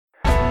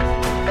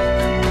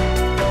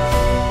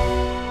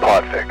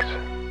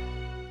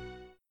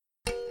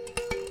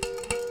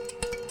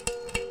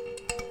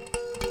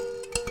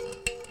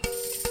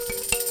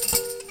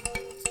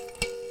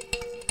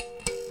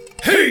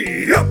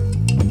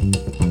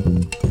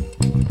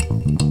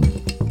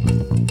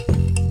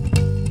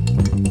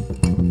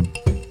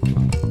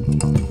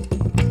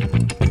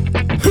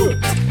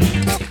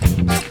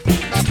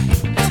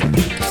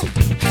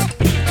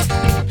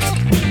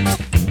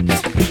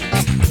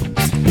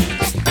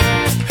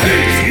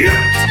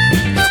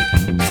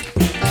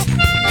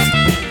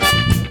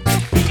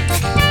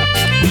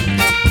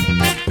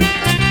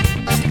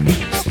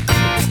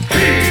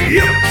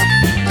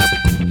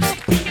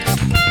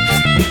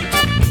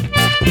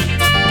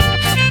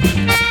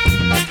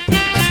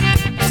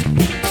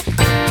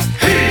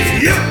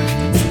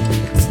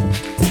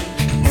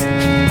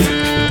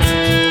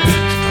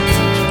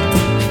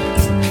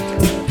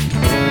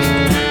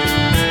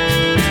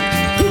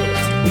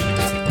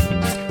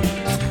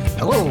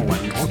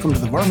welcome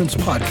to the Varmints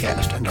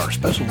Podcast and our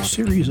special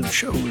series of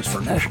shows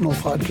for National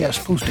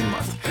Podcast Posting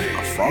Month,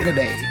 A Frog a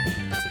Day.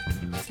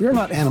 We are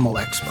not animal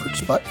experts,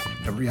 but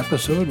every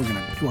episode we're going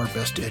to do our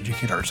best to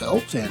educate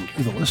ourselves and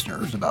you, the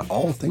listeners, about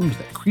all things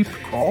that creep,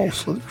 crawl,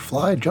 slither,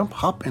 fly, jump,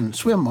 hop, and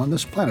swim on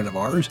this planet of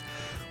ours,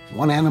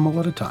 one animal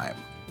at a time.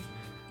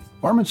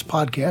 Varmints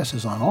Podcast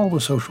is on all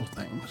the social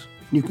things.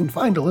 You can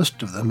find a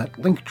list of them at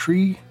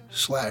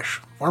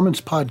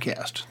linktree/Varmints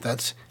Podcast.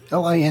 That's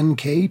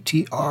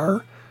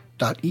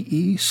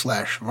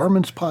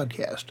linktr.ee/Varmints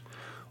Podcast.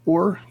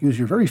 Or use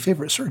your very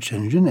favorite search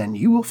engine and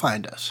you will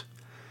find us.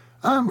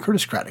 I'm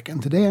Curtis Craddock,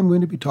 and today I'm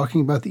going to be talking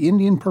about the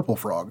Indian purple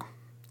frog.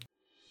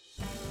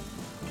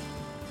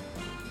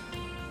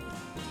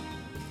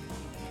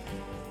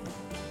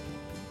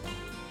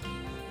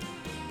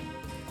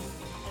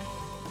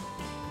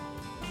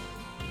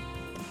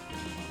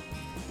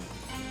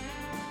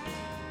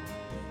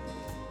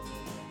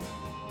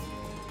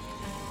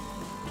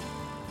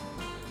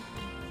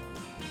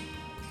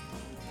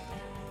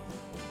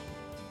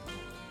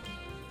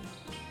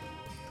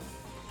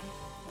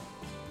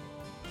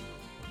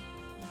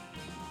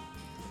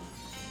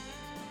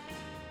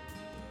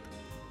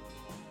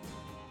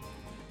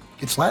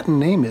 Its Latin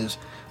name is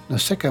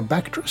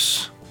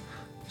Nessicabactrus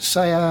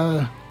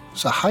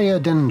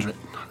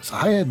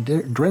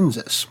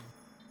sahyadrensis.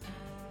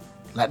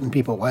 Latin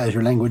people, why is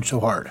your language so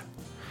hard?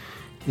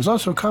 It is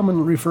also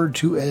commonly referred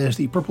to as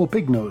the purple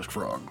pig-nosed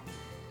frog.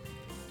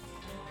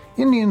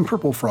 Indian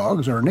purple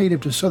frogs are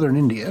native to southern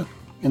India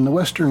in the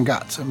Western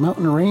Ghats, a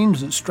mountain range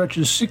that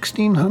stretches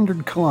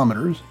 1,600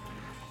 kilometers,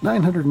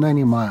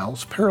 990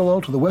 miles, parallel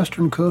to the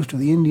western coast of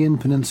the Indian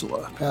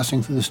Peninsula,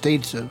 passing through the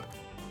states of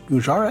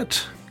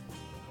Gujarat,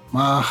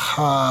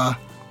 Maharashtra,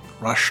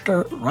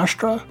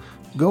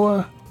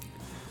 Goa,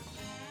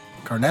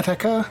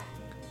 Karnataka,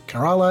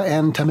 Kerala,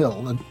 and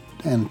Tamil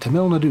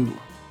Nadu.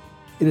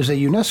 It is a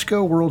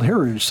UNESCO World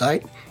Heritage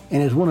Site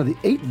and is one of the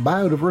 8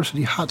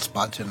 biodiversity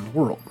hotspots in the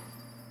world.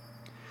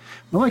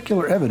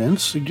 Molecular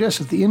evidence suggests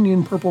that the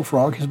Indian purple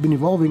frog has been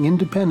evolving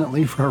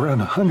independently for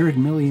around 100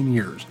 million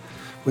years,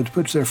 which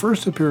puts their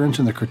first appearance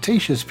in the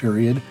Cretaceous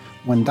period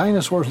when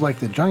dinosaurs like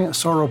the giant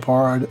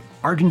sauropod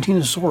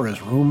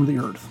Argentinosaurus roamed the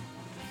Earth.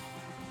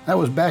 That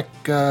was back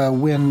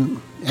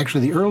when,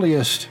 actually,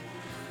 the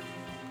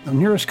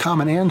nearest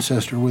common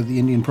ancestor with the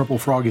Indian purple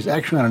frog is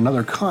actually on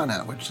another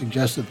continent, which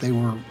suggests that they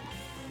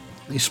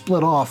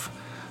split off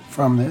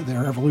from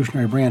their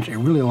evolutionary branch a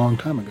really long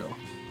time ago.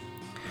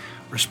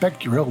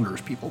 Respect your elders,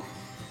 people.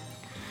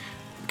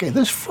 Okay,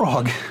 this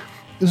frog,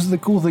 this is the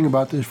cool thing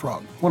about this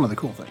frog, one of the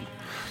cool things.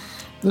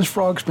 This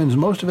frog spends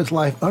most of its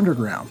life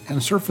underground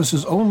and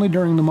surfaces only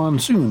during the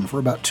monsoon for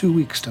about 2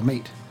 weeks to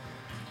mate.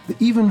 They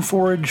even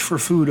forage for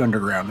food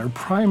underground. They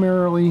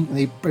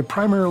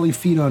primarily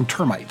feed on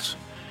termites.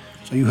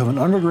 So you have an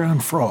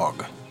underground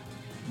frog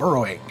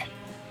burrowing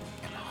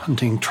and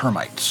hunting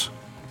termites.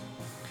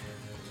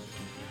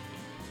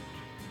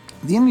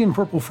 The Indian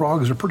purple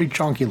frogs are pretty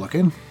chunky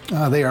looking.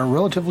 They are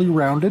relatively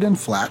rounded and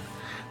flat.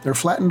 Their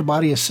flattened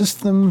body assists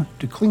them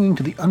to clinging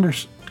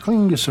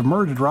to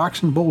submerged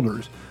rocks and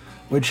boulders,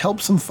 which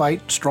helps them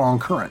fight strong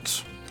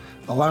currents,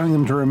 allowing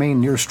them to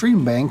remain near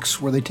stream banks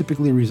where they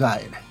typically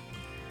reside.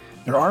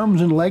 Their arms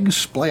and legs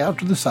splay out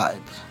to the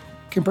sides.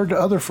 Compared to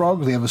other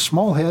frogs, they have a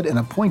small head and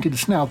a pointed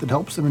snout that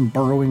helps them in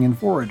burrowing and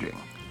foraging.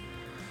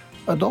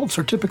 Adults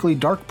are typically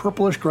dark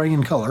purplish gray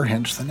in color,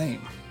 hence the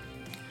name.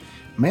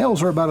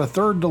 Males are about a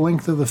third the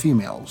length of the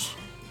females.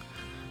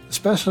 The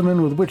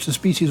specimen with which the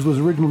species was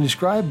originally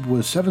described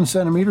was 7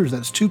 centimeters,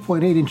 that's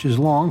 2.8 inches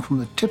long, from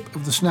the tip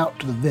of the snout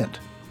to the vent.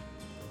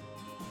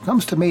 When it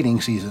comes to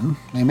mating season,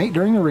 they mate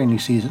during the rainy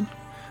season.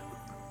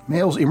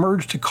 Males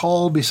emerge to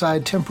call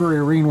beside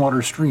temporary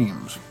rainwater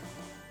streams.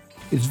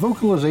 Its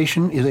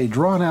vocalization is a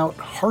drawn-out,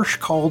 harsh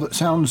call that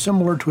sounds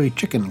similar to a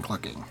chicken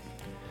clucking.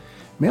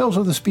 Males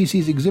of the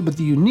species exhibit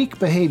the unique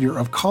behavior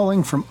of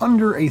calling from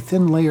under a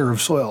thin layer of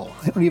soil.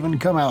 They don't even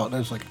come out.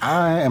 It's like,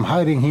 I am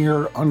hiding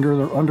here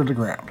under the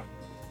ground.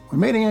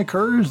 When mating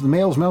occurs, the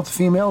males mount the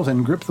females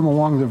and grip them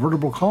along the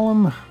vertebral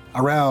column.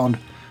 Around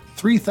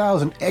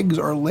 3,000 eggs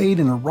are laid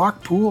in a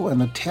rock pool,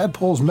 and the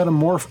tadpoles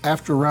metamorph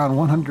after around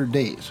 100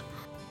 days.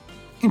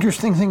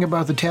 Interesting thing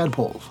about the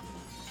tadpoles,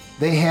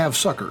 they have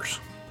suckers.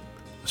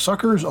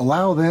 Suckers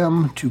allow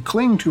them to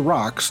cling to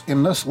rocks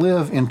and thus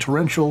live in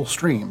torrential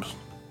streams.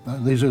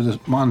 These are the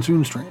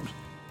monsoon streams.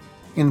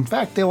 In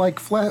fact, they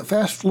like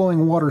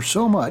fast-flowing water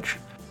so much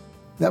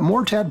that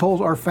more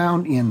tadpoles are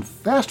found in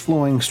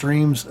fast-flowing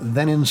streams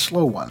than in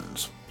slow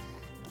ones.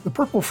 The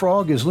purple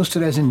frog is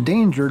listed as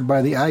endangered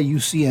by the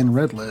IUCN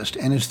Red List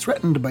and is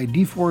threatened by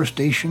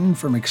deforestation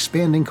from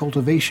expanding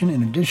cultivation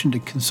in addition to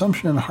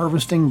consumption and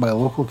harvesting by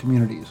local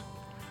communities.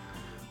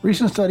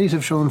 Recent studies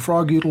have shown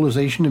frog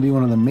utilization to be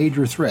one of the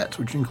major threats,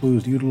 which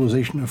includes the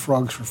utilization of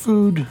frogs for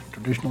food,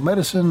 traditional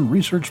medicine,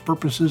 research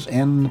purposes,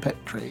 and the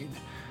pet trade.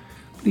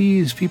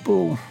 Please,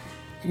 people,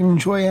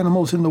 enjoy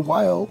animals in the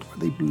wild where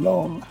they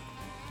belong.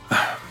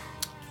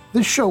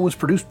 This show was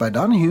produced by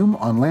Donna Hume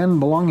on land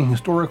belonging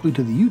historically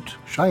to the Ute,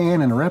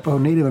 Cheyenne, and Arapaho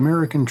Native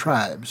American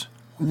tribes.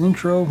 and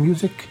intro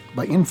music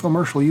by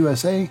Infomercial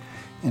USA,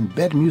 and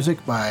bed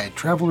music by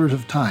Travelers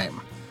of Time.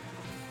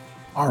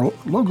 Our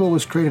logo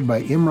was created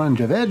by Imran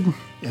Javed.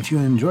 If you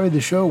enjoyed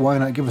the show, why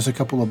not give us a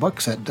couple of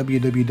bucks at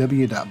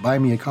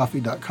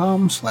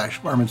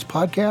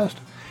www.buymeacoffee.com/varmintspodcast.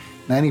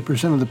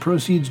 90% of the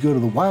proceeds go to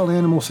the Wild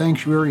Animal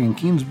Sanctuary in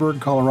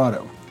Keensburg,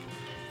 Colorado.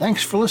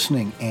 Thanks for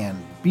listening, and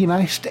be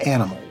nice to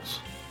animals.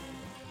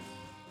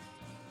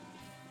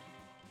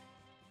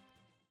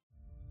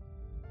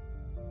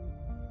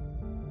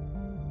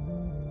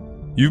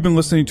 You've been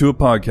listening to a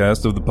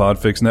podcast of the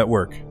Podfix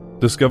Network.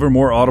 Discover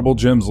more audible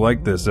gems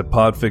like this at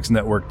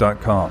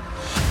podfixnetwork.com.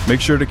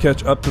 Make sure to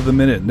catch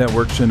up-to-the-minute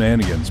network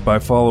shenanigans by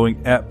following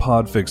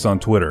 @Podfix on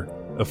Twitter,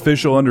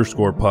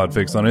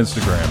 official_Podfix on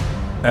Instagram,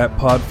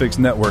 @Podfix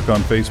Network on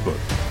Facebook.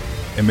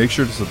 And make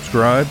sure to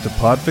subscribe to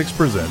Podfix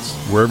Presents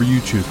wherever you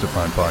choose to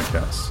find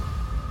podcasts.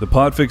 The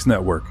Podfix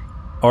Network,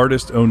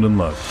 artist owned and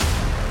loved.